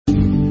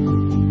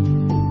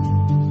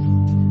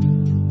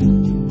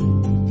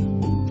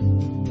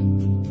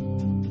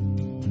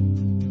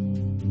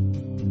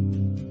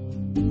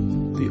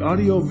The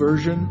audio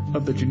version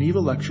of the Geneva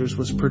Lectures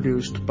was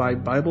produced by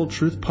Bible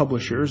Truth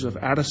Publishers of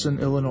Addison,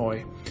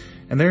 Illinois,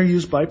 and they are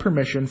used by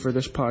permission for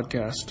this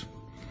podcast.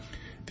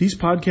 These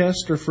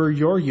podcasts are for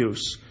your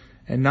use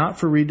and not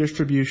for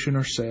redistribution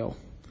or sale.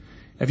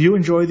 If you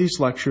enjoy these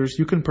lectures,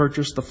 you can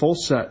purchase the full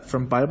set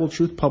from Bible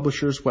Truth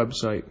Publishers'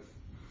 website.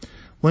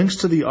 Links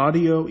to the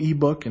audio,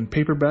 ebook, and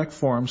paperback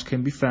forms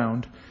can be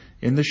found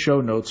in the show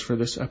notes for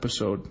this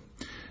episode.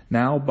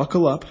 Now,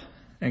 buckle up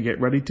and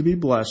get ready to be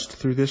blessed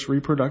through this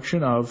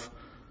reproduction of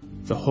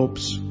The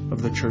Hopes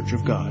of the Church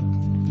of God.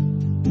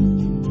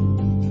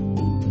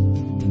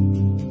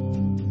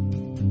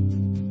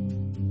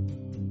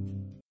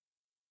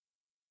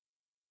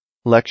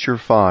 Lecture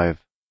 5.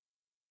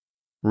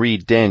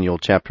 Read Daniel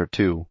chapter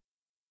 2.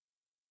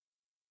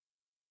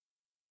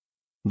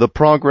 The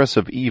progress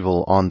of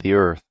evil on the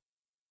earth.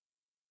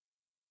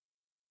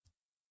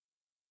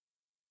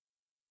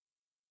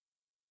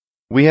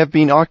 We have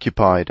been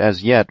occupied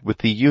as yet with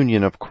the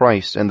union of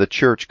Christ and the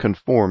Church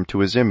conformed to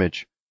his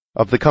image,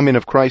 of the coming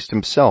of Christ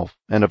himself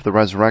and of the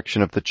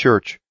resurrection of the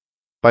Church,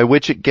 by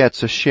which it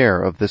gets a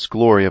share of this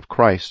glory of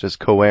Christ as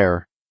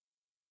co-heir.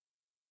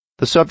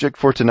 The subject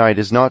for tonight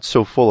is not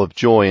so full of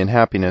joy and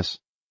happiness,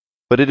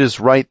 but it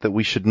is right that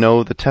we should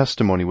know the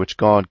testimony which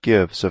God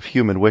gives of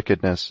human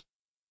wickedness.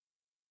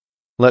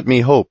 Let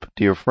me hope,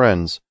 dear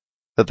friends,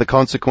 that the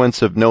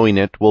consequence of knowing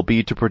it will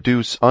be to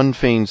produce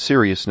unfeigned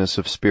seriousness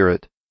of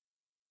spirit.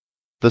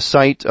 The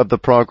sight of the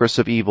progress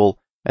of evil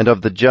and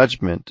of the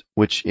judgment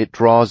which it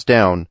draws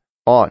down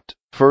ought,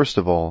 first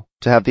of all,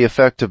 to have the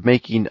effect of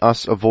making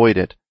us avoid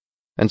it,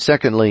 and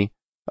secondly,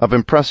 of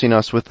impressing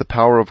us with the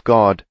power of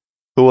God,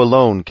 who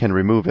alone can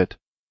remove it.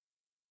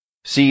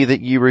 See that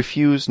ye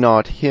refuse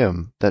not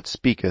him that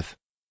speaketh.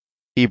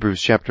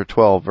 Hebrews chapter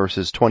 12,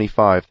 verses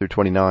 25 through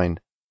 29.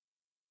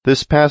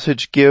 This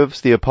passage gives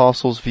the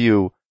apostle's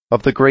view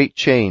of the great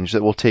change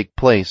that will take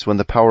place when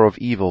the power of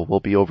evil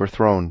will be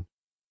overthrown.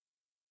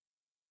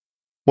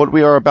 What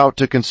we are about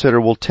to consider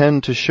will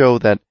tend to show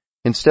that,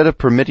 instead of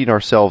permitting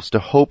ourselves to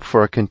hope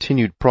for a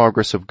continued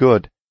progress of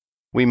good,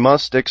 we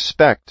must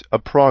expect a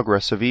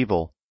progress of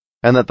evil,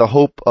 and that the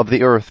hope of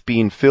the earth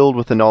being filled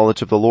with the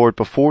knowledge of the Lord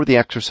before the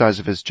exercise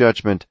of his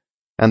judgment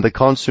and the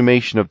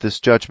consummation of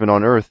this judgment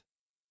on earth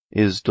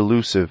is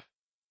delusive.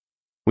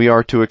 We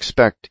are to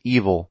expect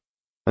evil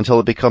until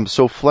it becomes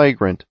so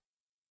flagrant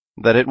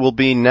that it will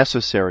be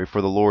necessary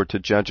for the Lord to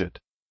judge it.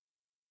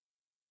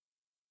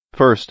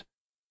 First,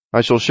 I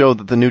shall show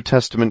that the New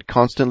Testament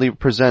constantly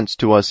presents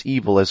to us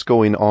evil as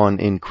going on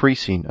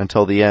increasing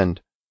until the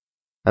end,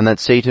 and that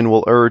Satan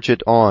will urge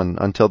it on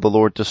until the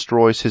Lord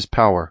destroys his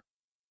power.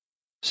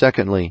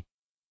 Secondly,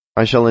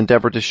 I shall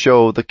endeavor to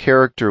show the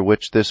character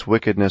which this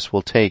wickedness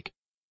will take,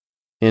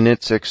 in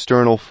its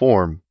external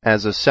form,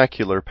 as a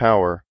secular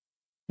power.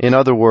 In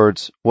other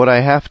words, what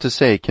I have to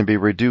say can be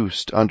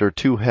reduced under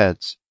two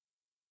heads.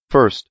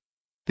 First,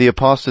 the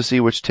apostasy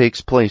which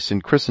takes place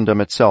in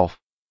Christendom itself.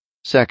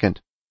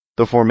 Second,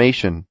 the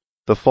formation,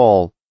 the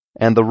fall,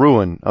 and the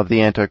ruin of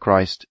the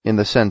Antichrist in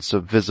the sense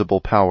of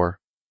visible power.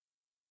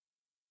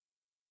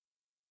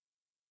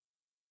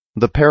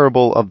 The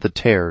parable of the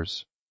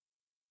tares.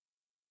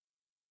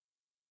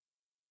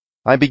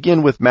 I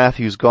begin with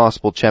Matthew's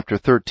Gospel, chapter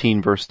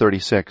 13, verse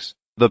 36,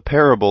 the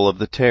parable of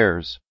the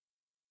tares.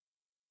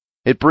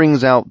 It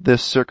brings out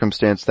this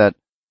circumstance that,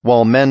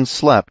 while men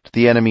slept,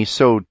 the enemy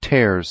sowed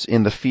tares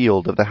in the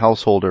field of the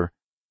householder,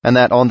 and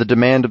that on the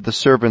demand of the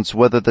servants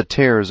whether the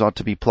tares ought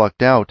to be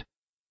plucked out,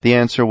 the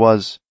answer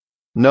was,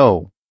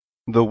 no,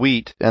 the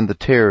wheat and the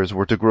tares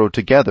were to grow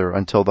together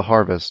until the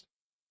harvest.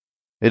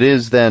 It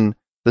is, then,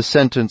 the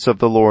sentence of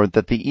the Lord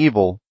that the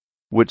evil,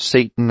 which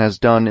Satan has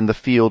done in the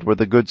field where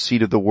the good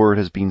seed of the word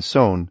has been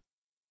sown,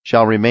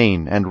 shall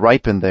remain and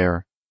ripen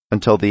there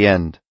until the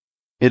end.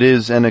 It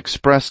is an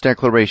express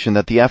declaration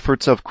that the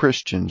efforts of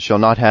Christians shall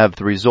not have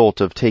the result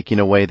of taking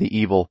away the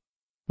evil,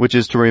 which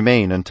is to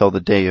remain until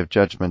the day of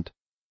judgment.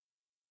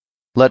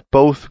 Let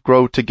both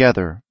grow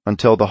together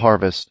until the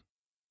harvest.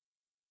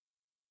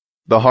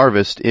 The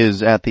harvest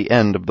is at the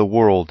end of the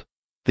world,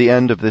 the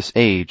end of this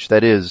age,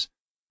 that is,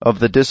 of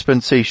the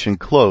dispensation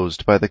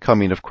closed by the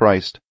coming of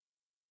Christ.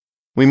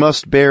 We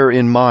must bear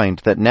in mind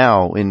that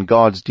now, in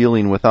God's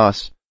dealing with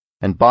us,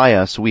 and by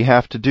us, we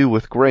have to do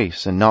with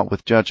grace and not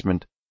with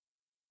judgment.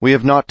 We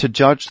have not to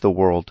judge the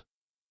world.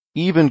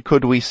 Even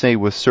could we say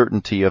with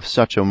certainty of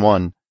such a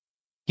one,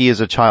 he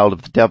is a child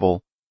of the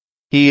devil,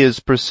 he is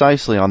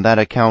precisely on that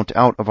account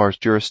out of our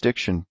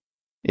jurisdiction.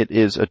 It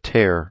is a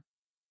tare.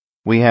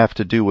 We have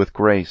to do with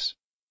grace.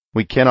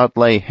 We cannot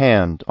lay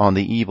hand on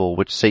the evil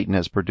which Satan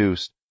has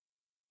produced,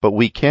 but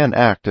we can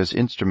act as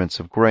instruments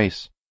of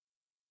grace,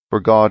 for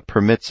God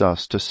permits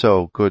us to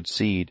sow good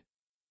seed.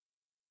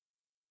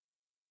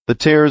 The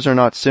tares are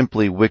not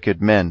simply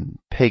wicked men,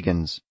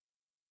 pagans.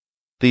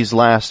 These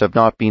last have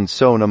not been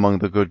sown among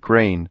the good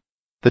grain.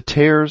 The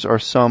tares are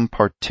some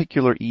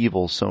particular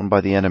evil sown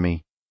by the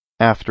enemy,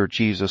 after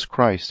Jesus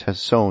Christ has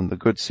sown the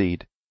good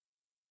seed.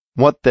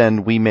 What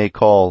then we may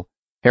call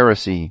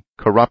heresy,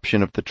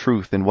 corruption of the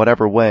truth in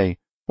whatever way,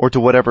 or to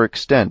whatever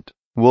extent,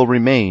 will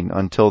remain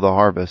until the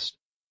harvest.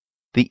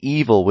 The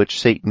evil which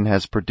Satan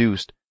has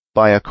produced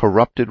by a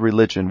corrupted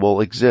religion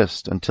will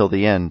exist until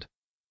the end.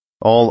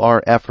 All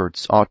our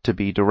efforts ought to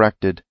be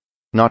directed,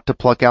 not to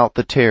pluck out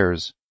the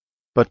tares,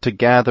 but to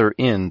gather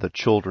in the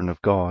children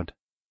of God,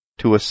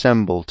 to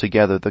assemble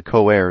together the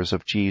co-heirs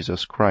of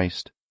Jesus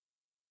Christ.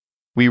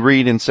 We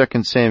read in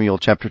 2 Samuel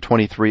chapter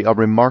 23 a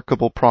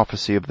remarkable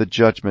prophecy of the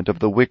judgment of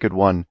the wicked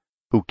one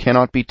who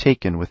cannot be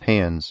taken with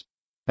hands,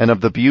 and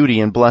of the beauty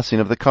and blessing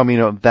of the coming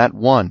of that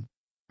one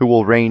who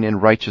will reign in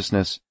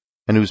righteousness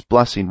and whose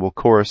blessing will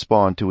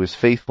correspond to his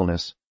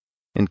faithfulness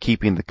in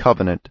keeping the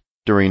covenant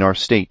during our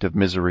state of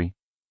misery.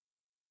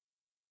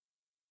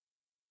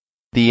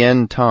 The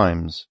End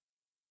Times.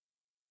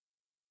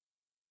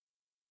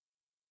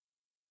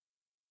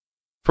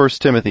 1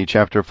 Timothy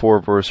chapter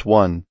 4 verse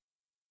 1.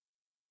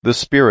 The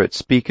Spirit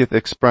speaketh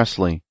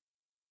expressly,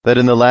 that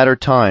in the latter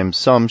times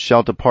some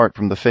shall depart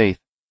from the faith,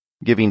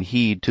 giving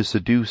heed to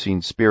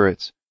seducing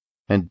spirits,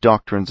 and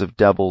doctrines of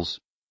devils,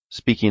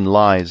 speaking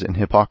lies and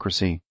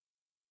hypocrisy.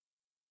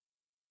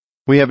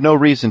 We have no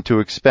reason to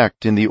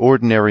expect in the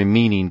ordinary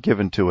meaning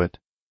given to it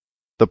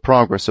the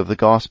progress of the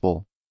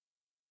gospel.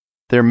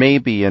 There may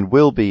be and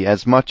will be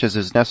as much as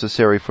is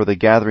necessary for the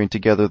gathering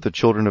together of the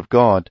children of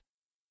God,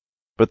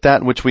 but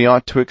that which we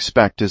ought to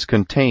expect is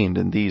contained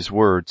in these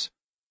words,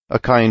 a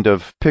kind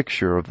of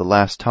picture of the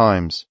last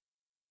times.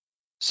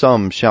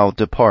 Some shall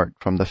depart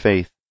from the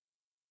faith.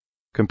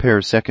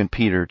 Compare 2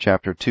 Peter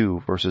chapter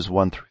 2 verses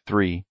 1 through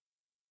 3.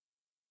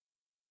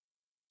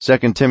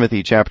 2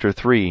 Timothy chapter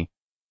 3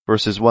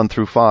 verses 1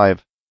 through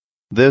 5.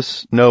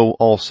 This know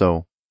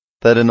also,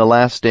 that in the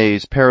last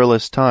days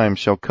perilous times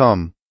shall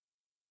come.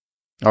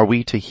 Are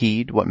we to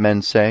heed what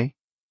men say?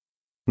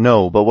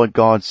 No, but what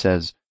God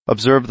says.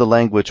 Observe the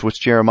language which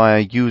Jeremiah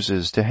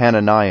uses to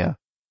Hananiah.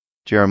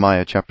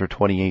 Jeremiah chapter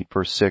 28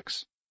 verse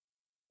 6.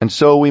 And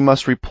so we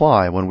must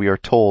reply when we are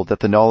told that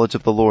the knowledge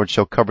of the Lord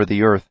shall cover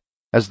the earth,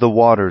 as the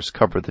waters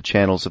cover the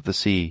channels of the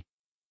sea.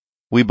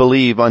 We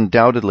believe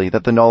undoubtedly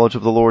that the knowledge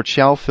of the Lord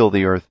shall fill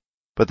the earth,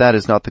 but that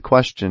is not the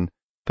question.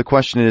 The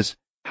question is,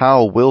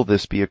 how will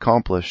this be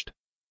accomplished?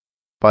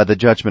 By the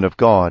judgment of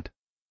God.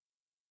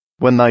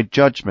 When thy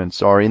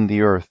judgments are in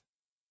the earth,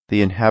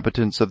 the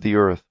inhabitants of the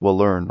earth will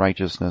learn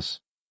righteousness.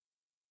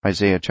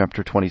 Isaiah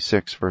chapter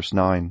 26 verse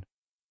 9.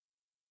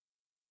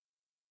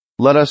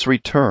 Let us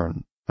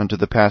return unto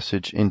the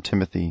passage in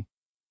Timothy.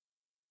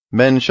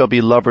 Men shall be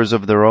lovers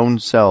of their own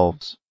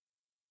selves.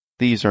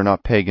 These are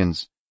not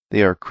pagans,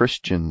 they are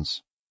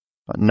Christians,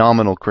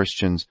 nominal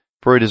Christians,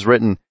 for it is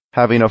written,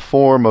 having a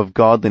form of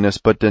godliness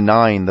but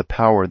denying the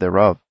power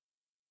thereof.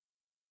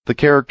 The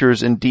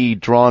characters indeed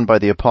drawn by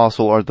the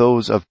apostle are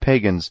those of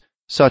pagans,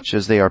 such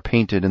as they are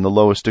painted in the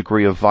lowest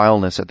degree of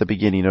vileness at the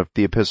beginning of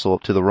the epistle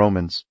to the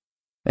Romans,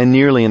 and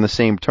nearly in the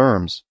same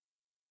terms.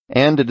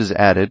 And it is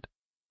added,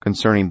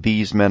 concerning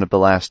these men of the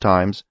last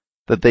times,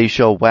 that they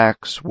shall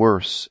wax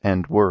worse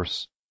and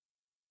worse.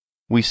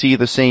 We see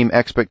the same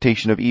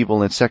expectation of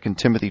evil in 2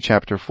 Timothy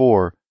chapter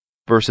 4,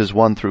 verses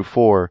 1 through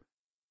 4.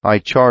 I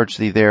charge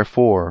thee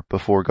therefore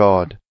before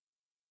God.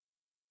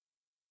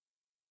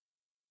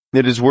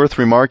 It is worth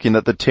remarking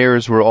that the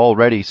tares were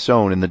already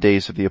sown in the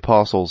days of the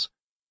apostles,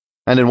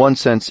 and in one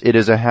sense it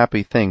is a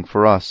happy thing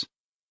for us.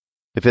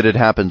 If it had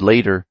happened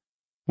later,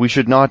 we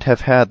should not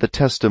have had the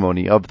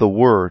testimony of the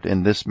Word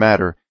in this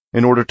matter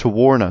in order to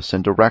warn us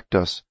and direct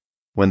us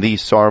when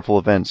these sorrowful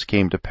events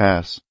came to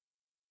pass.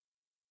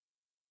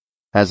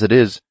 As it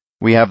is,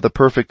 we have the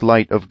perfect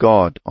light of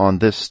God on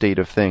this state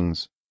of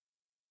things.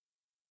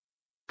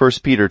 1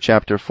 Peter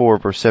chapter 4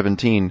 verse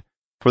 17,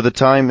 for the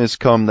time is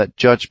come that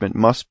judgment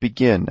must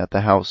begin at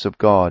the house of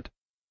God.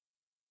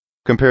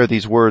 Compare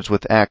these words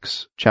with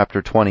Acts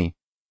chapter 20,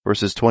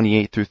 verses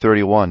 28 through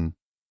 31.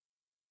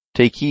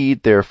 Take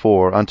heed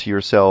therefore unto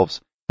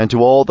yourselves and to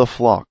all the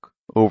flock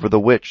over the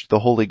which the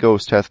Holy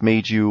Ghost hath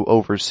made you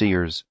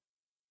overseers,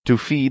 to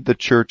feed the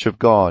church of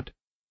God,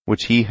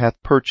 which he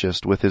hath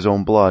purchased with his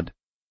own blood.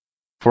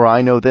 For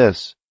I know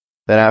this,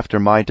 that after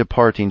my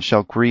departing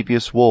shall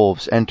grievous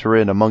wolves enter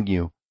in among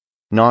you,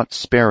 not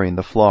sparing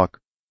the flock.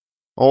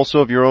 Also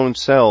of your own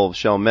selves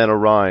shall men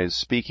arise,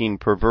 speaking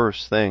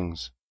perverse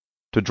things,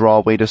 to draw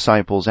away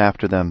disciples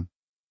after them.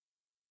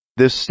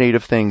 This state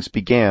of things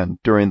began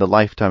during the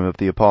lifetime of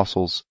the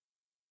apostles.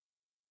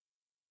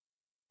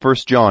 1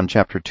 John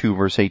chapter 2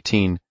 verse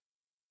 18.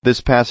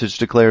 This passage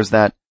declares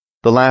that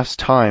the last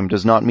time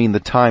does not mean the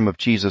time of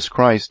Jesus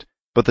Christ,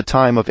 but the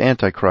time of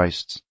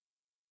Antichrists.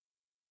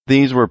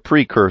 These were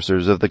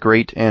precursors of the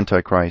great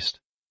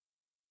Antichrist.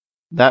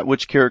 That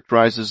which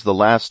characterizes the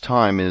last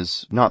time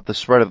is not the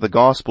spread of the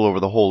gospel over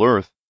the whole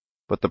earth,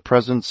 but the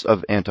presence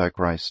of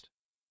Antichrist.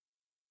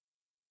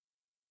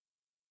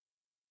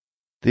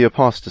 The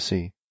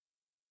apostasy.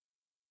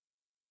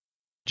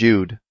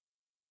 Jude.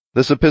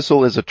 This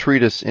epistle is a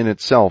treatise in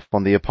itself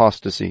on the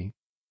apostasy,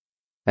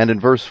 and in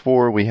verse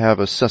 4 we have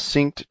a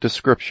succinct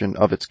description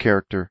of its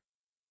character.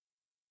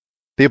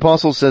 The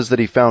apostle says that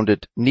he found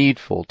it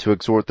needful to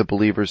exhort the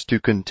believers to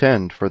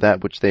contend for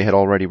that which they had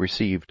already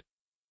received.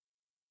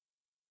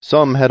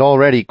 Some had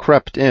already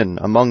crept in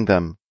among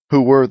them,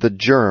 who were the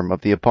germ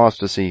of the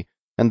apostasy,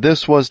 and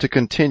this was to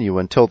continue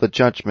until the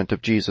judgment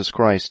of Jesus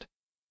Christ.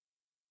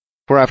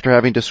 For after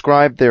having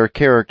described their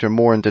character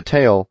more in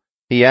detail,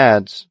 he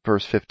adds,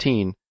 verse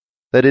 15,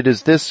 that it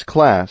is this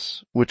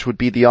class which would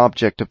be the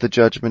object of the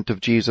judgment of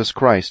Jesus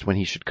Christ when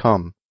he should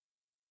come.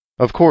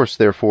 Of course,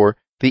 therefore,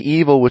 the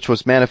evil which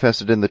was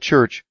manifested in the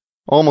church,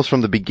 almost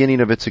from the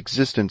beginning of its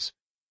existence,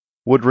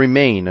 would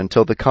remain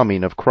until the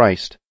coming of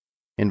Christ.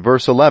 In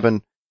verse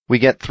 11, we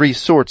get three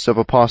sorts of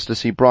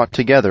apostasy brought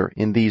together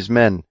in these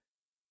men: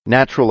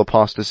 natural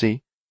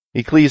apostasy,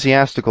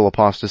 ecclesiastical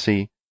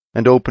apostasy,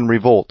 and open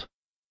revolt,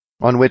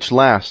 on which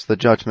last the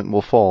judgment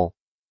will fall.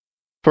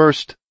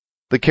 First,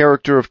 the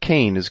character of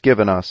Cain is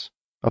given us: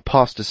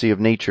 apostasy of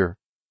nature,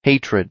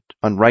 hatred,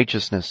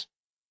 unrighteousness.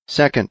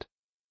 Second,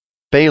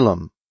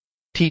 Balaam,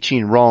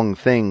 teaching wrong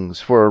things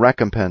for a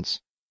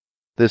recompense.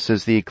 This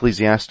is the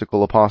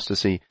ecclesiastical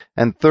apostasy.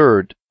 And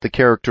third, the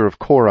character of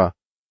Korah,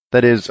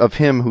 that is, of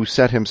him who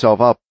set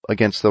himself up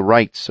against the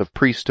rights of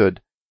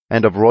priesthood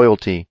and of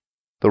royalty,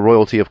 the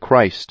royalty of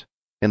Christ,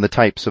 in the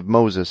types of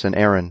Moses and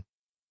Aaron.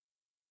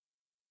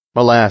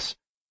 Alas,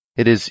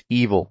 it is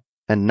evil,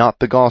 and not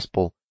the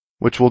gospel,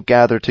 which will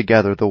gather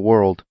together the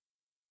world.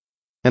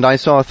 And I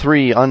saw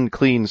 3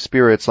 unclean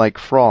spirits like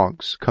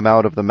frogs come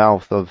out of the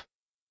mouth of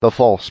the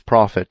false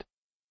prophet,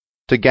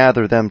 to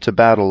gather them to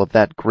battle of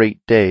that great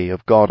day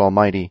of God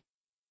Almighty.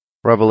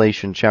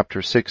 Revelation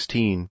chapter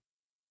 16,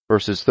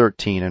 verses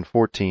 13 and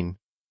 14.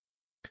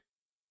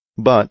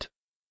 But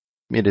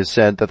it is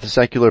said that the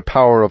secular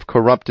power of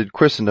corrupted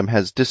Christendom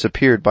has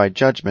disappeared by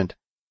judgment,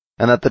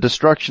 and that the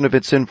destruction of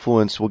its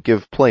influence will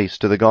give place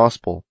to the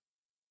gospel.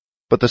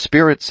 But the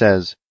Spirit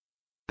says,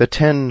 the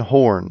 10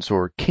 horns,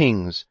 or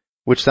kings,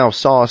 which thou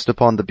sawest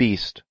upon the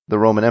beast, the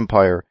Roman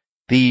Empire,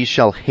 these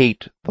shall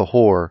hate the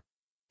whore,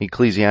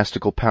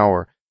 ecclesiastical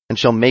power, and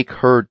shall make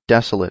her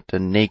desolate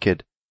and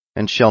naked,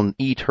 and shall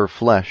eat her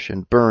flesh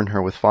and burn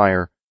her with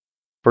fire.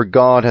 For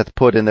God hath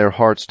put in their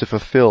hearts to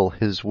fulfill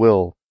his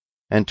will,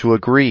 and to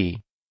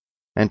agree,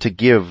 and to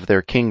give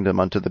their kingdom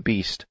unto the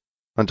beast,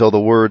 until the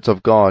words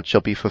of God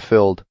shall be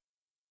fulfilled.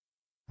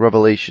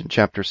 Revelation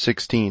chapter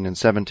 16 and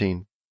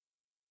 17.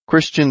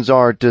 Christians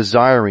are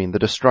desiring the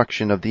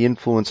destruction of the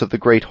influence of the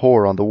great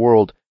whore on the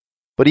world,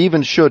 but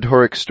even should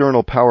her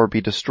external power be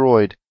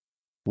destroyed,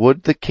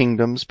 would the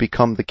kingdoms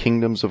become the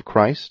kingdoms of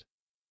Christ?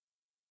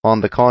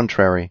 On the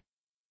contrary,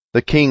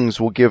 the kings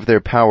will give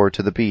their power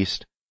to the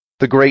beast.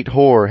 The great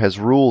whore has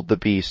ruled the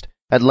beast.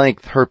 At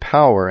length her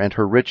power and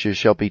her riches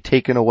shall be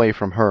taken away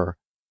from her,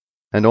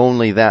 and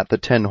only that the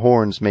 10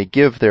 horns may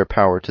give their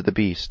power to the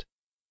beast.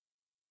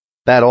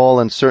 That all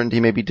uncertainty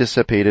may be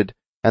dissipated,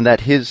 and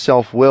that his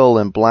self-will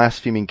and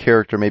blaspheming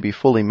character may be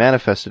fully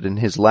manifested in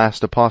his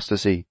last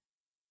apostasy.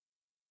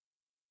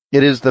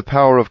 It is the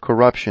power of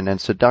corruption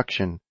and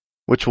seduction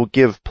which will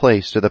give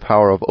place to the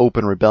power of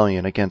open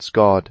rebellion against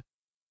God.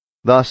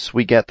 Thus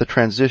we get the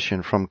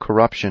transition from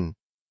corruption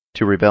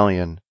to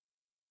rebellion.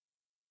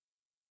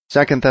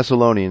 2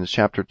 Thessalonians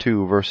chapter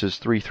 2, verses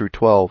 3 through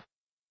 12.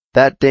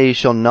 That day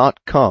shall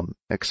not come,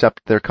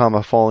 except there come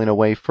a falling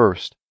away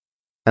first,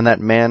 and that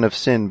man of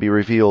sin be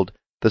revealed,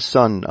 the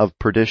son of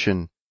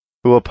perdition,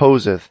 who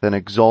opposeth and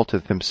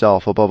exalteth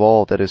himself above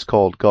all that is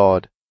called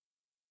God.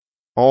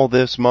 All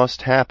this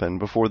must happen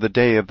before the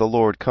day of the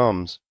Lord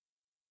comes.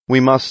 We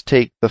must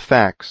take the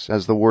facts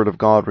as the Word of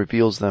God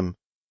reveals them.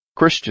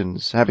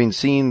 Christians, having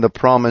seen the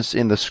promise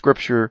in the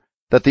Scripture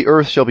that the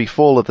earth shall be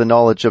full of the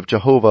knowledge of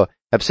Jehovah,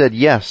 have said,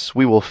 yes,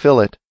 we will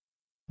fill it,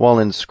 while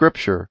in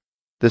Scripture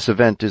this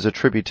event is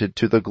attributed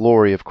to the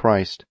glory of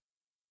Christ.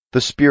 The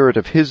spirit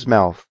of his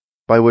mouth,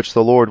 by which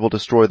the Lord will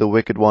destroy the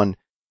wicked one,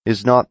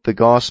 is not the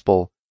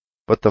gospel,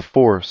 but the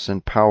force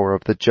and power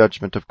of the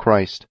judgment of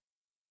Christ.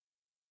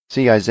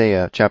 See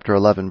Isaiah chapter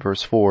 11,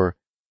 verse 4.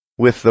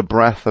 With the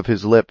breath of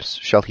his lips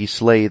shall he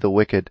slay the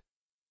wicked.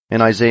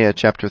 In Isaiah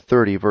chapter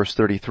 30, verse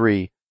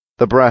 33,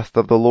 the breath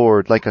of the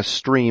Lord like a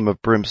stream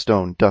of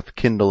brimstone doth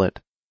kindle it.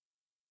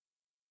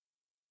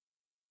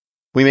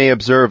 We may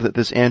observe that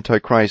this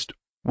Antichrist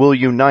will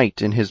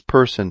unite in his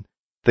person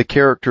the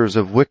characters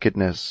of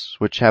wickedness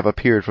which have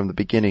appeared from the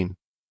beginning.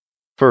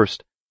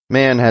 First,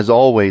 man has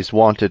always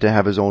wanted to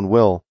have his own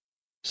will.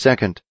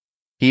 Second,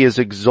 he has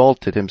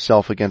exalted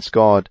himself against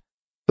God.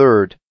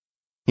 Third,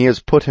 he has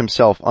put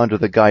himself under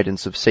the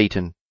guidance of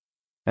Satan.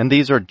 And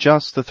these are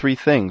just the 3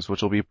 things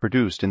which will be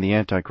produced in the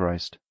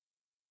Antichrist.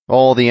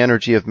 All the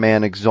energy of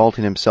man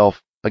exalting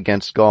himself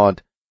against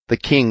God, the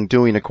king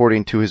doing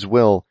according to his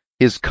will,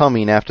 is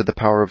coming after the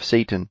power of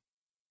Satan.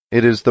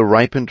 It is the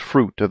ripened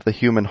fruit of the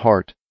human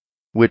heart,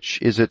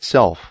 which is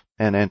itself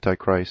an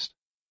Antichrist.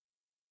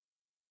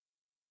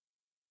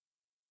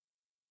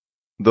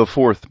 The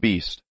 4th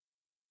beast.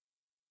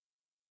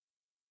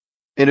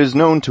 It is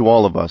known to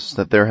all of us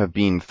that there have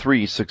been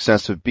 3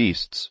 successive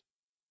beasts: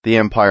 the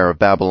empire of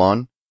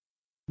Babylon,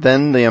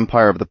 then the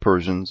empire of the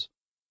Persians,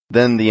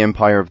 then the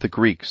empire of the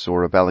Greeks,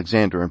 or of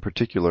Alexander in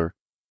particular,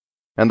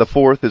 and the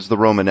 4th is the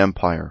Roman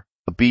Empire,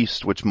 a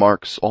beast which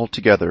marks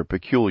altogether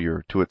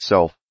peculiar to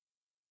itself.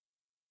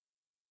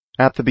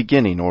 At the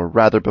beginning, or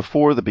rather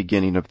before the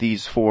beginning of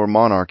these 4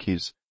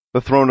 monarchies,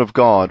 the throne of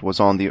God was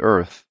on the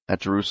earth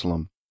at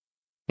Jerusalem.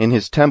 In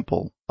his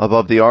temple,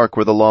 above the ark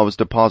where the law was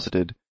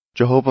deposited,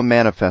 Jehovah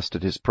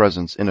manifested his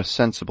presence in a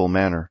sensible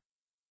manner.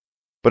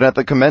 But at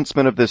the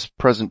commencement of this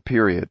present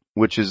period,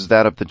 which is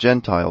that of the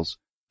Gentiles,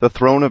 the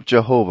throne of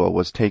Jehovah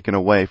was taken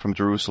away from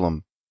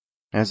Jerusalem,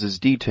 as is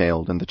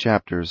detailed in the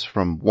chapters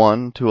from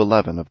 1 to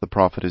 11 of the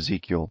prophet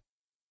Ezekiel.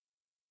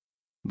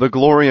 The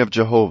glory of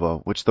Jehovah,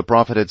 which the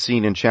prophet had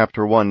seen in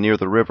chapter 1 near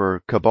the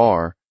river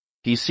Chebar,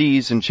 he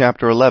sees in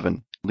chapter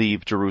 11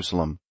 leave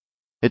Jerusalem.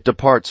 It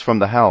departs from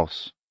the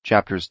house,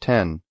 chapters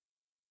 10,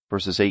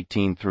 verses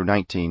 18 through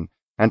 19,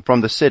 and from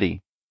the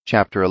city,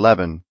 chapter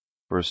 11,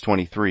 verse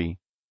 23.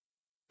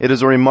 It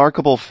is a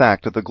remarkable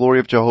fact that the glory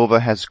of Jehovah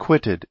has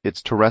quitted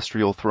its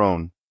terrestrial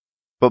throne.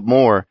 But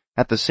more,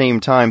 at the same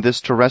time,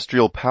 this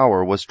terrestrial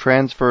power was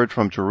transferred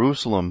from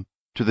Jerusalem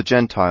to the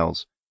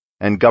Gentiles,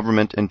 and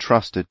government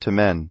entrusted to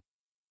men.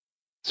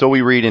 So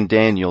we read in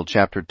Daniel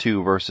chapter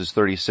 2, verses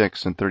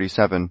 36 and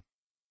 37,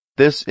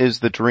 "This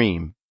is the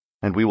dream,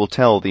 and we will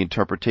tell the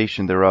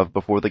interpretation thereof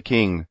before the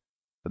king.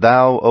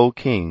 Thou, O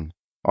king,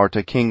 art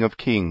a king of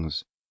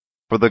kings,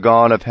 for the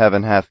God of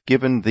heaven hath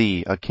given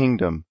thee a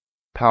kingdom,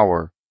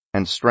 power,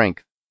 and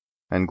strength,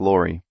 and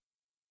glory."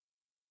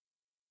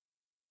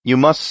 You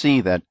must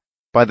see that,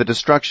 by the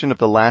destruction of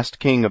the last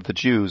king of the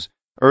Jews,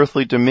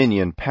 earthly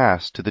dominion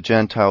passed to the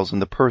Gentiles in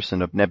the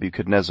person of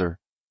Nebuchadnezzar.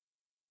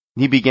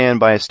 He began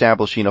by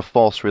establishing a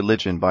false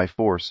religion by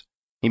force.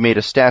 He made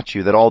a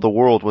statue that all the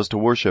world was to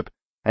worship,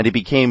 and he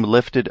became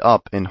lifted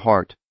up in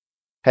heart.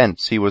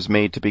 Hence he was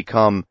made to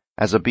become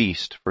as a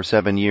beast for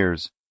 7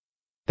 years.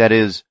 That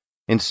is,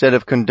 instead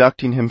of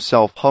conducting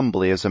himself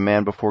humbly as a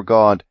man before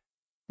God,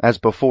 as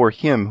before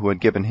him who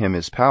had given him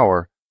his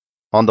power,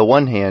 on the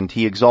one hand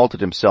he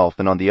exalted himself,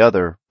 and on the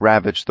other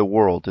ravaged the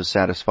world to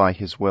satisfy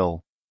his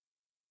will.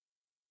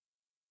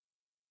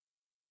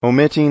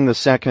 Omitting the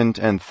 2nd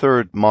and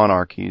 3rd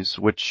monarchies,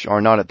 which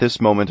are not at this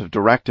moment of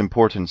direct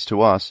importance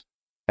to us,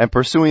 and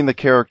pursuing the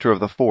character of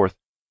the 4th,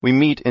 we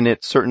meet in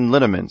it certain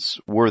lineaments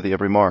worthy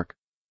of remark.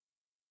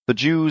 The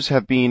Jews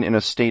have been in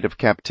a state of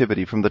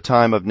captivity from the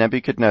time of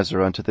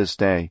Nebuchadnezzar unto this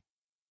day.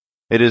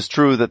 It is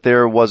true that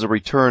there was a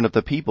return of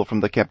the people from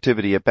the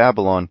captivity at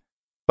Babylon,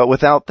 but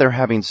without their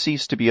having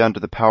ceased to be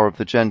under the power of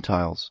the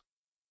Gentiles.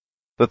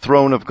 The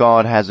throne of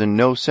God has in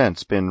no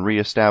sense been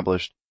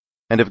re-established,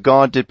 and if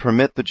God did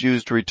permit the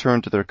Jews to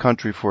return to their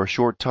country for a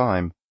short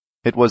time,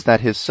 it was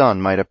that his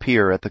Son might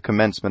appear at the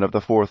commencement of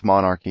the 4th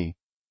monarchy.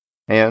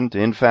 And,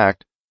 in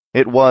fact,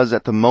 it was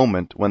at the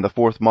moment when the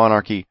 4th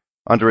monarchy,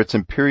 under its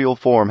imperial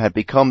form, had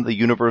become the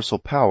universal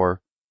power,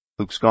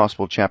 Luke's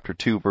Gospel chapter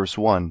 2, verse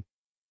 1.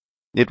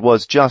 It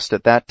was just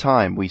at that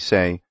time, we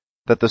say,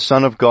 that the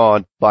Son of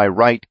God, by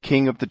right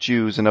King of the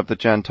Jews and of the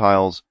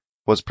Gentiles,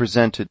 was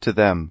presented to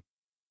them.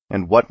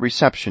 And what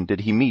reception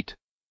did he meet?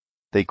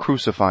 They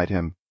crucified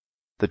him.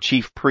 The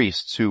chief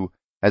priests who,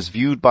 as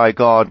viewed by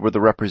God, were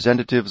the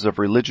representatives of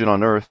religion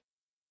on earth,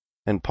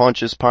 and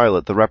Pontius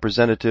Pilate the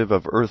representative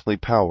of earthly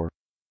power,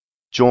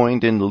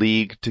 joined in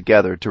league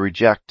together to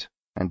reject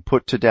and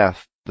put to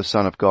death the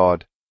Son of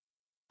God.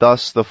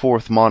 Thus the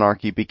 4th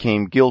monarchy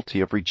became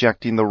guilty of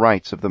rejecting the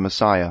rights of the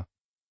Messiah.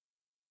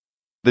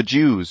 The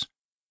Jews,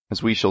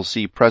 as we shall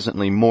see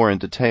presently more in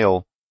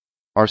detail,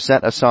 are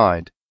set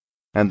aside,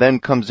 and then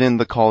comes in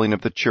the calling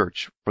of the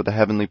church for the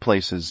heavenly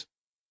places.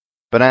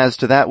 But as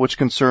to that which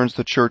concerns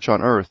the church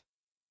on earth,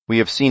 we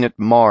have seen it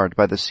marred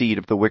by the seed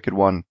of the wicked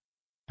one,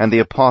 and the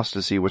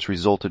apostasy which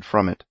resulted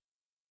from it.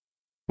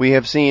 We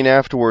have seen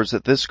afterwards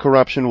that this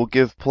corruption will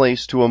give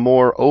place to a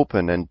more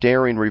open and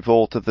daring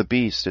revolt of the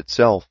beast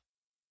itself,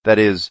 that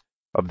is,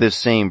 of this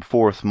same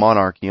 4th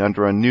monarchy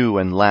under a new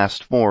and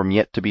last form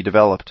yet to be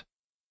developed.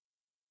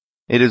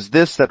 It is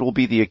this that will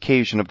be the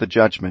occasion of the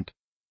judgment.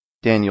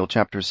 Daniel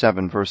chapter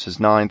 7,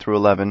 verses 9 through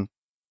 11,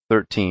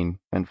 13,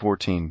 and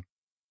 14.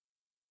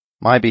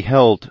 I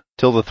beheld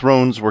till the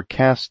thrones were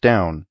cast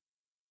down.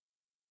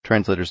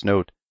 Translator's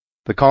note,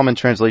 the common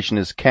translation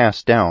is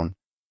cast down,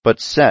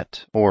 but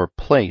set or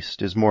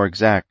placed is more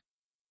exact,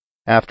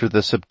 after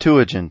the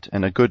Septuagint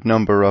and a good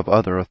number of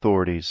other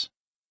authorities.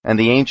 And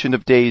the Ancient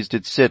of Days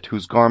did sit,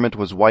 whose garment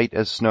was white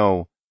as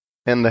snow,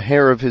 and the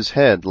hair of his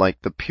head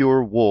like the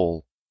pure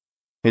wool.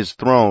 His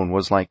throne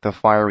was like the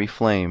fiery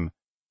flame,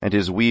 and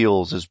his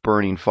wheels as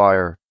burning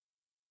fire.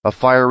 A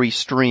fiery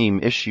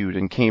stream issued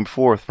and came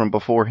forth from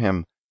before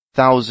him.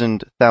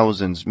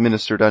 Thousands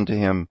ministered unto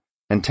him,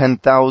 and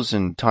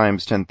 10,000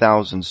 times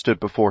 10,000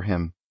 stood before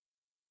him.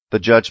 The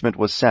judgment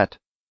was set,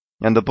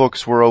 and the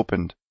books were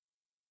opened.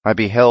 I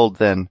beheld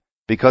then,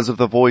 because of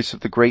the voice of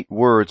the great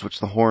words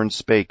which the horn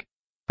spake,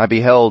 I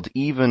beheld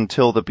even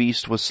till the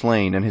beast was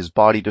slain, and his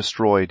body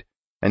destroyed,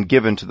 and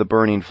given to the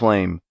burning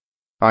flame.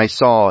 I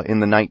saw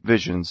in the night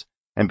visions,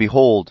 and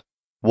behold,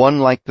 one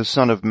like the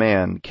Son of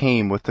Man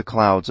came with the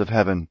clouds of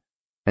heaven,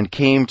 and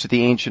came to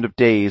the Ancient of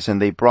Days, and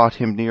they brought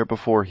him near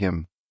before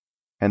him.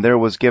 And there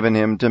was given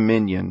him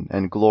dominion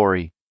and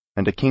glory,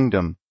 and a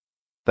kingdom,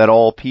 that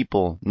all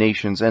people,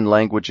 nations, and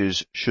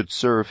languages should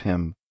serve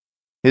him.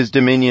 His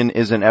dominion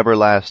is an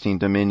everlasting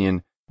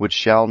dominion which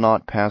shall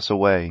not pass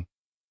away,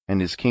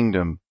 and his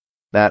kingdom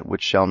that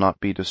which shall not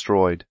be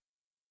destroyed.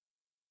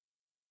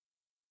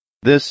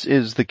 This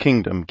is the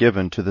kingdom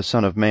given to the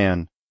Son of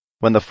Man,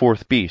 when the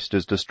fourth beast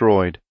is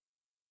destroyed.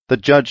 The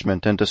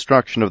judgment and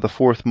destruction of the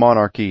fourth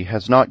monarchy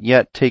has not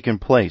yet taken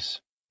place,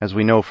 as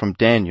we know from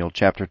Daniel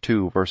chapter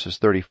 2, verses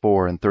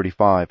 34 and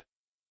 35.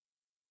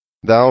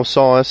 Thou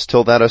sawest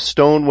till that a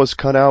stone was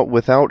cut out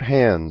without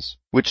hands,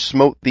 which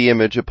smote the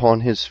image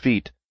upon his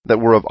feet, that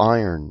were of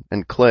iron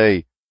and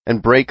clay,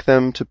 and brake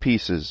them to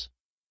pieces.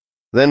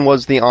 Then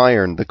was the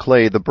iron, the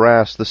clay, the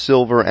brass, the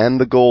silver, and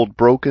the gold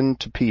broken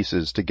to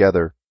pieces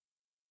together,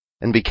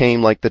 and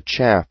became like the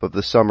chaff of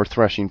the summer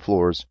threshing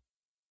floors.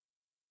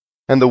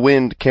 And the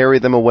wind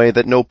carried them away,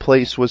 that no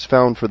place was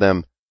found for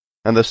them,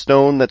 and the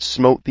stone that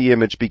smote the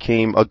image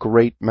became a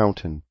great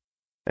mountain,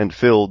 and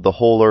filled the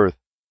whole earth.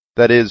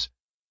 That is,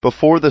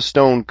 before the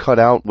stone cut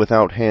out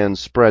without hands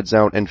spreads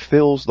out and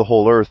fills the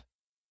whole earth,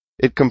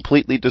 it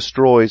completely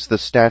destroys the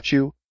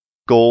statue.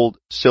 Gold,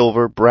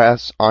 silver,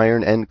 brass,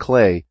 iron, and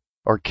clay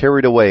are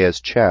carried away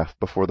as chaff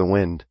before the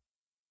wind.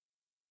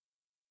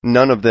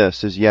 None of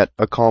this is yet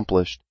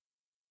accomplished.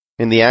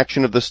 In the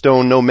action of the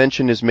stone, no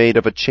mention is made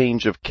of a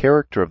change of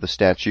character of the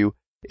statue.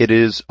 It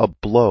is a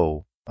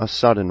blow, a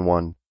sudden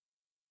one.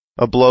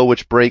 A blow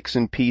which breaks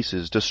in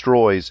pieces,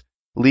 destroys,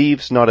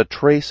 leaves not a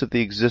trace of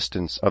the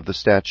existence of the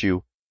statue.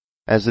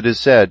 As it is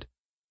said,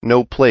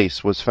 no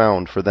place was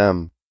found for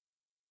them.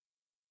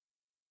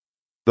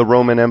 The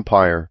Roman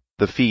Empire,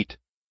 the feet,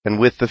 and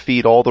with the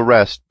feet all the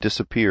rest,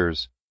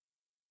 disappears.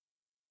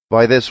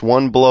 By this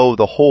one blow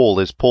the whole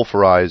is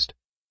pulverized,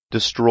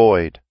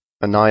 destroyed,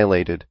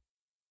 annihilated.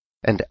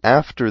 And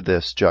after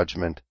this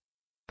judgment,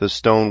 the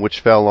stone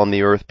which fell on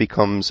the earth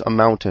becomes a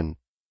mountain,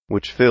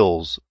 which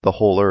fills the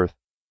whole earth.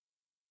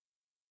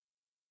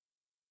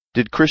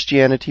 Did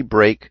Christianity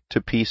break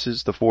to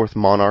pieces the fourth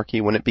monarchy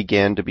when it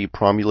began to be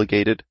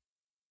promulgated?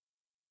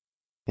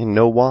 In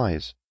no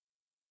wise.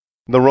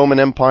 The Roman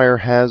Empire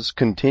has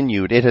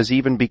continued. It has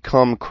even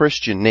become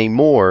Christian. Nay,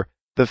 more,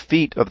 the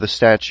feet of the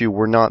statue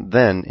were not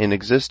then in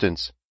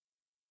existence.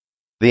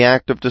 The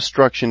act of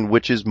destruction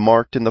which is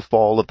marked in the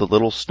fall of the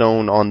little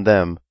stone on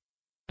them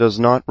does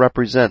not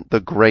represent the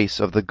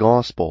grace of the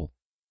gospel,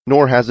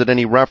 nor has it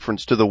any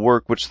reference to the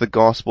work which the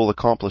gospel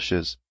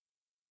accomplishes.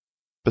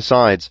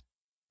 Besides,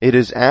 it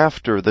is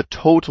after the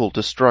total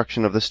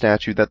destruction of the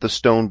statue that the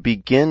stone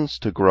begins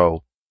to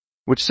grow,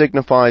 which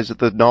signifies that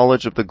the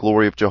knowledge of the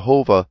glory of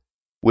Jehovah,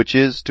 which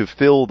is to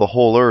fill the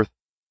whole earth,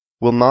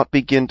 will not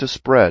begin to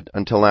spread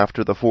until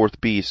after the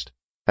fourth beast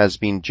has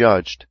been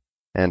judged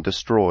and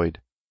destroyed.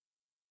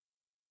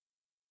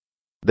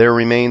 There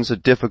remains a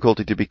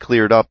difficulty to be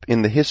cleared up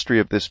in the history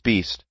of this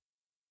beast.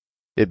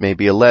 It may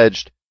be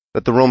alleged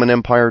that the Roman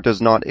Empire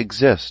does not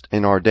exist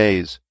in our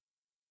days.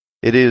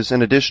 It is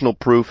an additional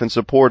proof in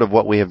support of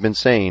what we have been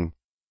saying.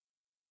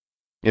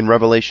 In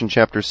Revelation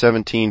chapter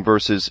 17,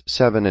 verses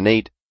 7 and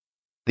 8,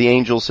 the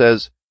angel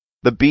says,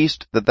 "The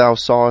beast that thou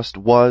sawest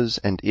was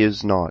and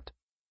is not."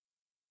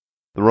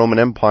 The Roman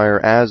Empire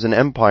as an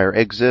empire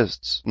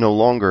exists no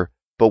longer,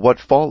 but what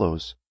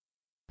follows?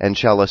 "And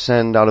shall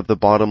ascend out of the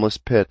bottomless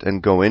pit,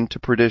 and go into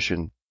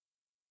perdition.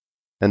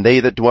 And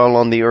they that dwell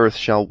on the earth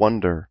shall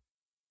wonder.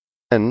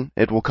 Then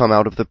it will come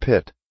out of the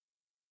pit."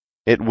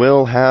 It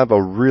will have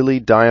a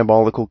really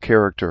diabolical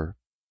character.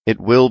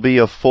 It will be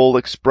a full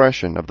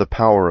expression of the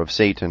power of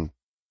Satan.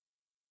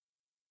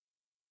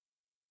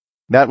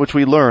 That which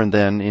we learn,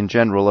 then, in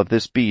general of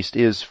this beast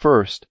is,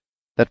 first,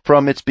 that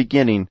from its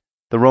beginning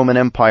the Roman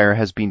Empire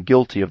has been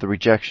guilty of the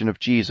rejection of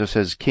Jesus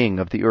as king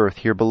of the earth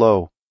here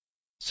below.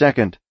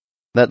 Second,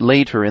 that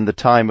later in the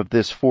time of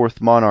this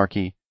fourth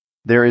monarchy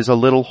there is a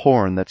little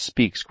horn that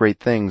speaks great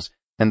things.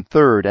 And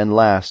third and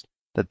last,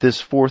 that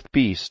this fourth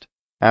beast,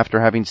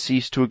 after having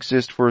ceased to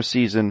exist for a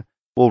season,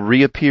 will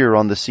reappear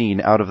on the scene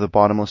out of the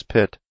bottomless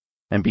pit,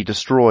 and be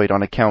destroyed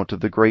on account of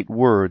the great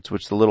words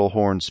which the little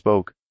horn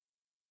spoke.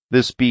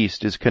 This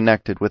beast is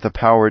connected with the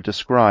power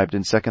described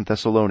in 2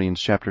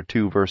 Thessalonians chapter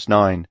 2, verse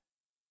 9.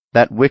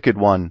 That wicked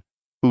one,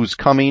 whose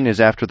coming is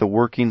after the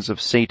workings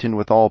of Satan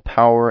with all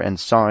power and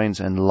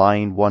signs and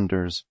lying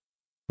wonders,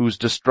 whose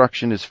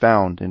destruction is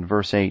found in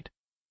verse 8.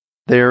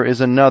 There is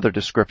another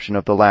description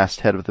of the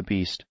last head of the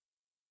beast.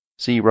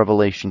 See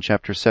Revelation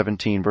chapter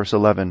 17, verse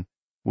 11,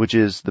 which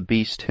is the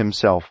beast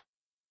himself.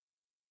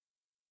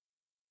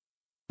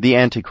 The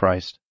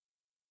Antichrist.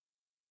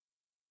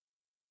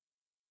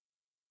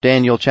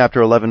 Daniel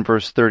chapter 11,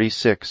 verse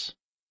 36,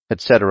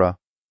 etc.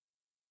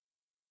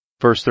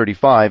 Verse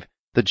 35,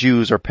 the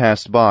Jews are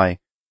passed by.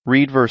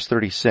 Read verse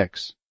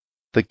 36.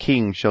 The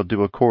king shall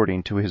do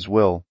according to his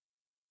will.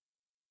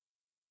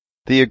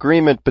 The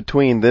agreement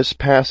between this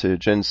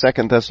passage and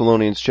 2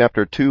 Thessalonians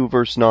chapter 2,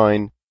 verse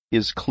 9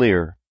 is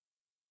clear.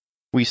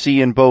 We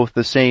see in both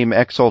the same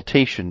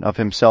exaltation of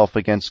himself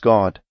against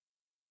God.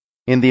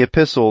 In the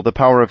epistle, the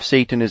power of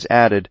Satan is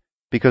added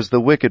because the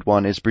wicked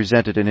one is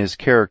presented in his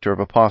character of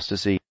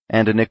apostasy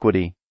and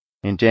iniquity,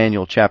 in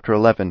Daniel chapter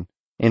 11,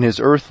 in his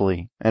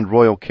earthly and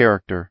royal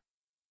character.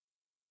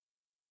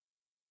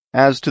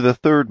 As to the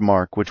third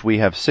mark which we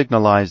have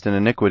signalized in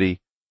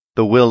iniquity,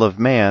 the will of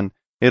man,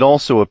 it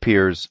also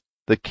appears,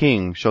 the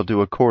king shall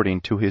do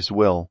according to his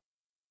will.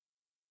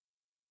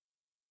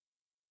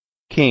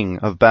 King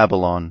of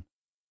Babylon.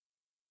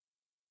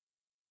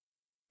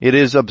 It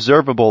is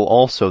observable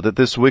also that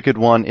this wicked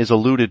one is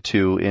alluded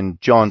to in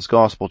John's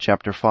Gospel,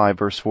 chapter 5,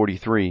 verse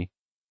 43.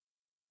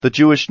 The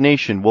Jewish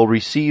nation will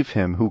receive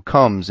him who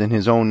comes in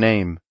his own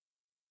name.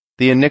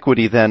 The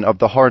iniquity, then, of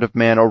the heart of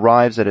man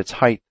arrives at its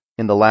height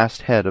in the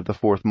last head of the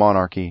fourth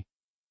monarchy.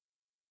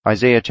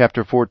 Isaiah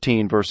chapter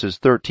 14, verses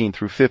 13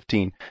 through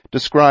 15,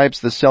 describes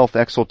the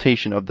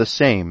self-exaltation of the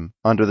same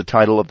under the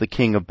title of the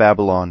king of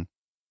Babylon.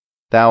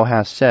 Thou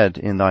hast said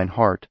in thine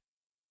heart.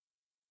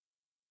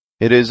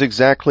 It is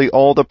exactly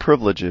all the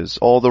privileges,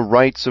 all the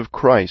rights of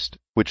Christ,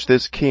 which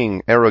this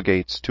king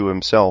arrogates to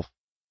himself.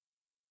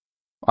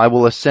 I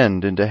will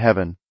ascend into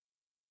heaven.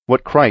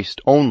 What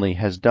Christ only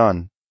has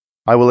done.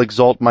 I will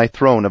exalt my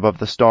throne above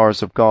the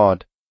stars of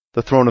God.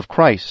 The throne of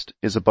Christ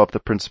is above the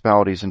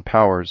principalities and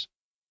powers.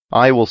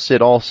 I will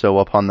sit also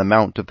upon the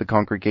mount of the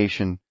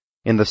congregation,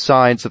 in the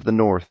sides of the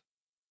north.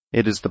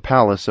 It is the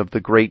palace of the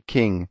great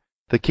king,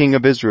 the King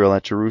of Israel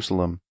at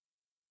Jerusalem.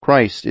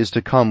 Christ is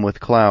to come with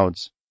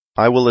clouds.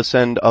 I will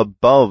ascend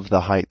above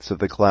the heights of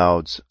the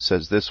clouds,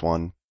 says this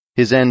one.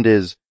 His end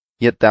is,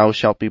 yet thou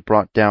shalt be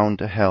brought down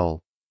to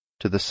hell,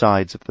 to the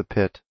sides of the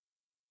pit.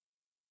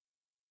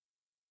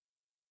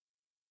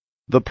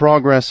 The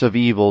progress of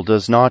evil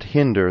does not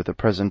hinder the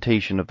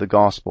presentation of the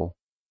gospel.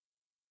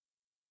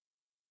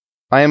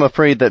 I am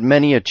afraid that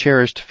many a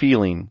cherished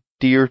feeling,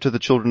 dear to the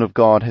children of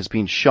God, has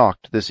been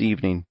shocked this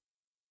evening.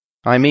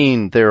 I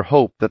mean their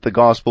hope that the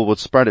gospel would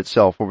spread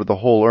itself over the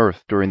whole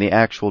earth during the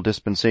actual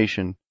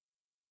dispensation.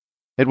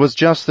 It was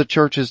just the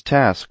church's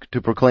task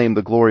to proclaim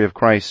the glory of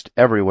Christ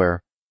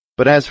everywhere,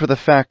 but as for the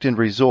fact and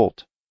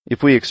result,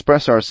 if we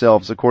express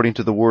ourselves according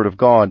to the Word of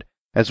God,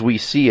 as we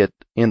see it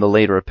in the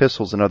later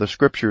epistles and other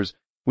scriptures,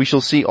 we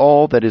shall see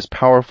all that is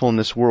powerful in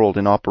this world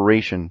in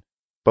operation,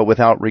 but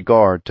without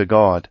regard to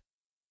God.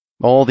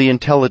 All the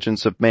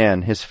intelligence of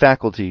man, his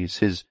faculties,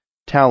 his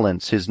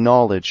talents, his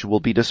knowledge will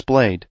be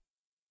displayed,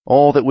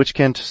 all that which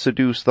can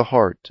seduce the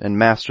heart and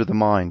master the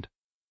mind.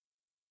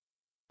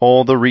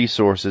 All the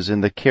resources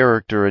in the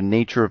character and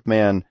nature of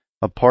man,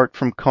 apart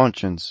from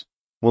conscience,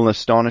 will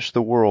astonish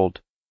the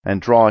world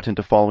and draw it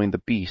into following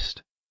the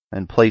beast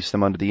and place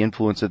them under the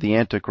influence of the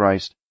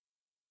Antichrist,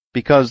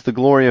 because the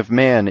glory of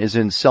man is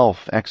in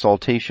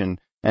self-exaltation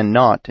and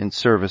not in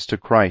service to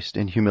Christ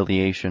in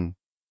humiliation.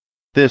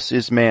 This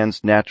is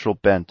man's natural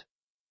bent.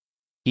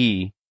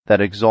 He that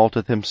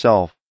exalteth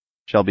himself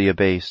shall be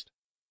abased.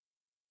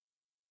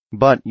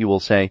 But, you will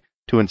say,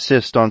 to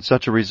insist on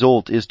such a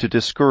result is to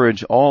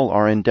discourage all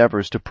our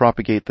endeavors to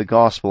propagate the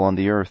gospel on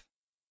the earth.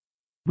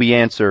 We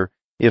answer,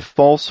 if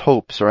false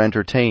hopes are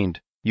entertained,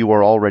 you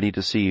are already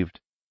deceived.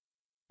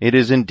 It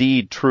is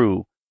indeed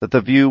true that the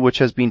view which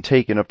has been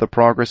taken of the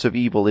progress of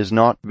evil is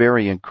not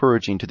very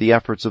encouraging to the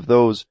efforts of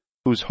those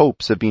whose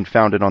hopes have been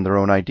founded on their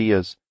own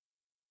ideas.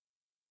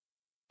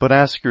 But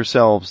ask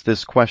yourselves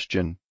this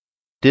question.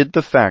 Did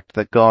the fact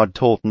that God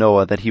told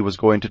Noah that he was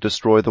going to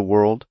destroy the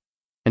world,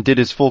 and did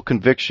his full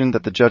conviction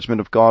that the judgment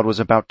of God was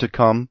about to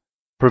come,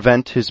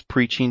 prevent his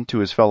preaching to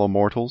his fellow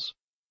mortals?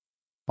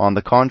 On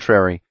the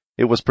contrary,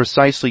 it was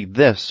precisely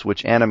this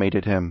which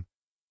animated him,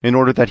 in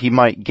order that he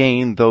might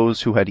gain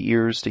those who had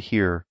ears to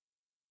hear.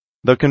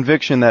 The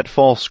conviction that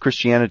false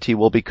Christianity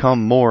will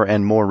become more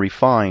and more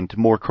refined,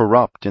 more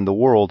corrupt in the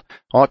world,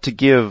 ought to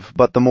give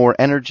but the more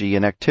energy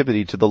and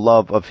activity to the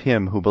love of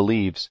him who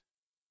believes,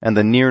 and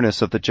the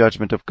nearness of the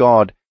judgment of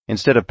God,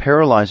 instead of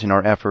paralyzing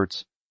our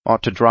efforts,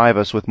 ought to drive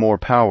us with more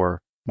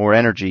power, more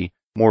energy,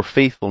 more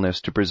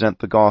faithfulness to present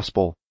the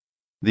gospel,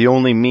 the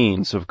only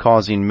means of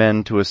causing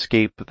men to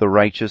escape the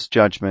righteous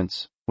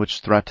judgments which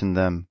threaten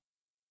them.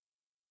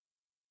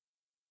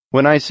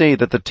 When I say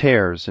that the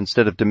tares,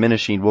 instead of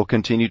diminishing, will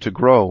continue to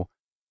grow,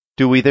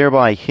 do we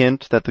thereby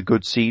hint that the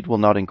good seed will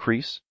not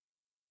increase?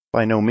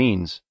 By no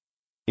means.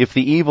 If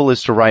the evil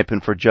is to ripen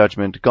for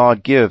judgment,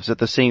 God gives at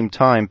the same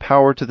time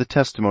power to the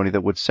testimony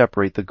that would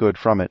separate the good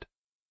from it.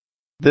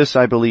 This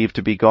I believe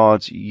to be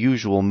God's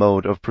usual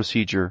mode of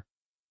procedure.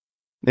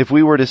 If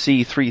we were to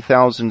see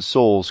 3,000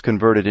 souls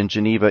converted in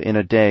Geneva in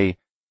a day,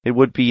 it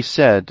would be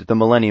said the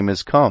millennium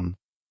is come.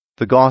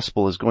 The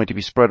gospel is going to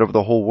be spread over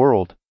the whole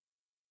world.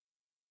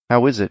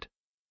 How is it?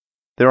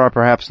 There are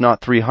perhaps not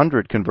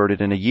 300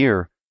 converted in a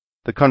year.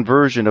 The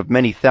conversion of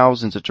many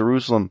thousands at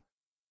Jerusalem,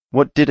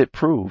 what did it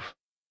prove?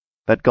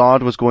 That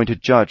God was going to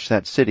judge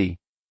that city,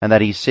 and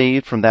that he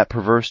saved from that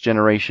perverse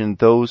generation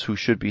those who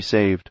should be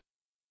saved.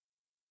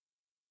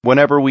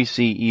 Whenever we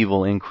see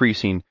evil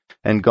increasing,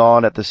 and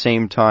God at the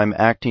same time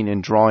acting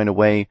and drawing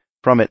away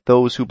from it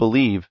those who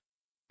believe,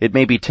 it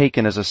may be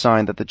taken as a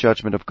sign that the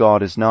judgment of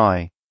God is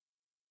nigh.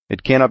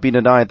 It cannot be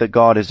denied that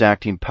God is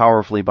acting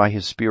powerfully by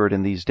his Spirit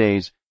in these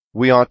days.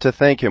 We ought to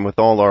thank him with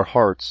all our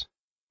hearts.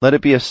 Let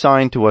it be a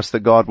sign to us that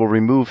God will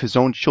remove his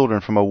own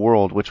children from a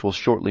world which will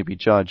shortly be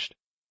judged.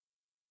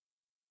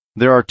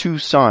 There are two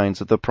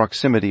signs of the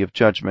proximity of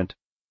judgment.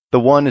 The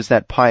one is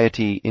that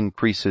piety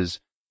increases,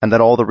 and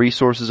that all the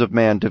resources of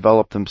man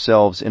develop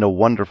themselves in a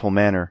wonderful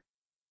manner.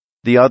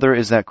 The other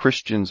is that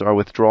Christians are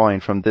withdrawing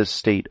from this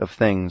state of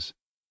things.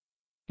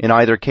 In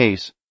either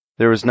case,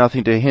 there is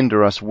nothing to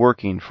hinder us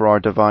working for our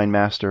divine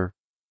Master.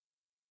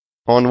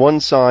 On one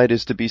side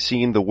is to be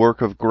seen the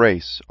work of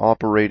grace,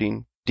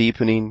 operating,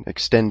 deepening,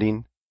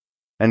 extending,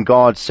 and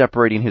God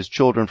separating his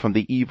children from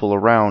the evil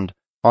around.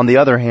 On the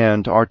other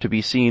hand are to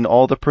be seen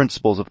all the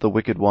principles of the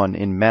wicked one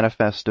in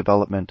manifest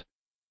development.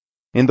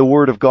 In the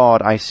Word of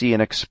God I see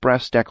an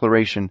express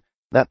declaration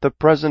that the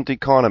present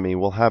economy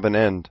will have an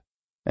end,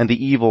 and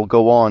the evil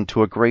go on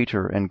to a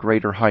greater and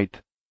greater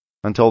height,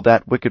 until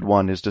that wicked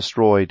one is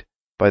destroyed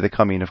by the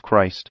coming of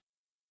Christ.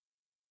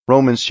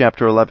 Romans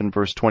chapter 11,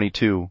 verse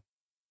 22.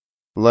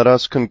 Let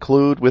us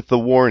conclude with the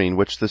warning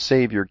which the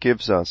Savior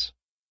gives us.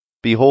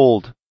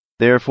 Behold,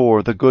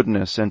 therefore, the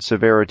goodness and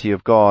severity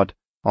of God,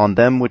 on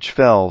them which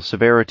fell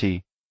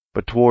severity,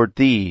 but toward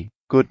thee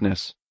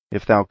goodness,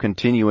 if thou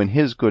continue in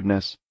his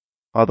goodness,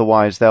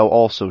 otherwise thou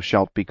also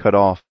shalt be cut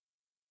off.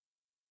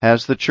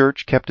 Has the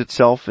church kept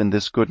itself in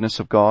this goodness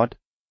of God?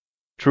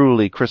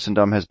 Truly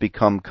Christendom has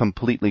become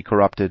completely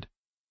corrupted.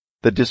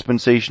 The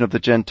dispensation of the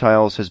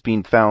Gentiles has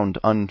been found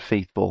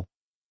unfaithful.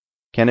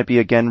 Can it be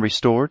again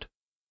restored?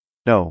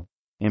 No,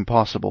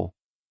 impossible.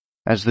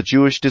 As the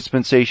Jewish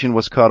dispensation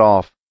was cut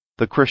off,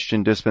 the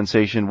Christian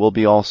dispensation will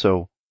be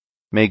also.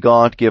 May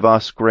God give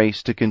us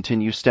grace to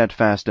continue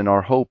steadfast in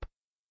our hope,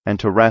 and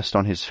to rest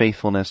on his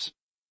faithfulness,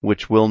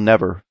 which will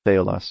never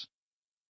fail us.